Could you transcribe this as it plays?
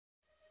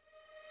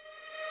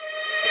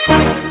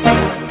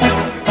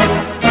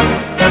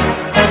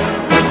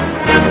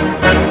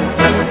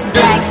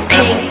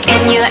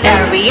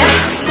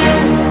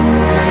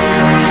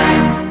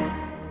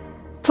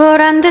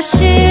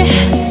듯이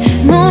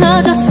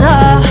무너졌어.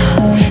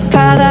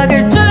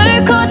 바닥을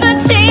뚫고 저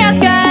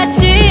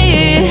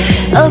지하까지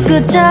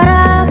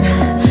엊그처럼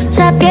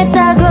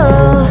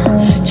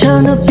잡겠다고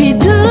저 높이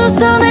두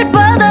손을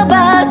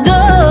뻗어봐도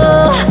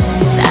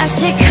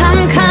다시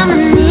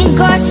캄캄한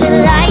이곳에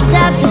light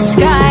up the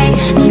sky.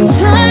 네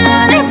두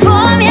눈을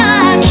보며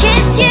I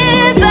kiss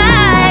you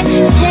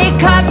bye.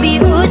 실컷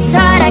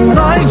비웃어라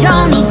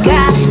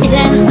꼴좋으니까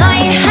이제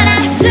너희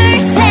하나 둘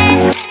셋.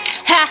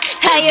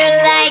 How you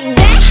like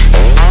that?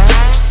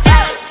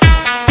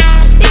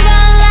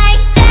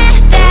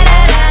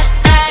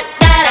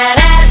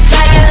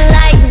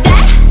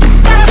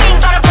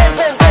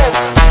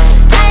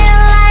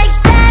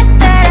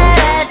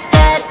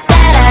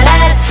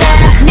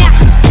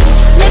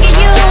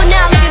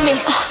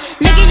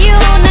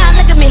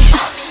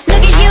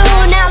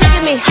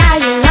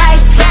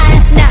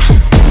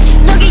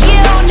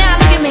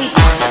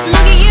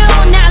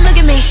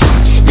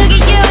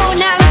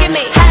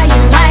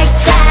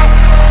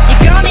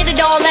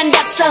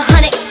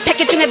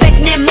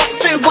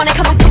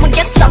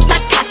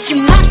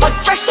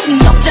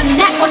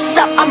 What's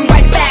up? I'm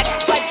right back.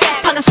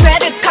 방금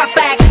sweater cut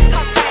back.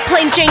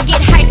 Plain Jane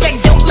get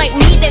hijacked. Don't like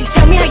me, then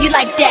tell me how you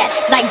like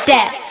that, like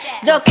that.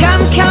 더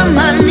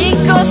캄캄한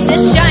이곳에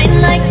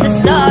shine like the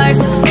stars.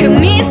 그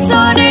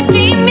미소를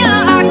띠며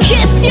I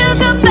kiss you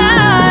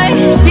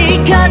goodbye.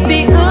 실컷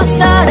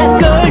비웃어라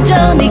꼴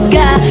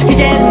좋으니까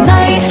이제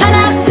너희 하나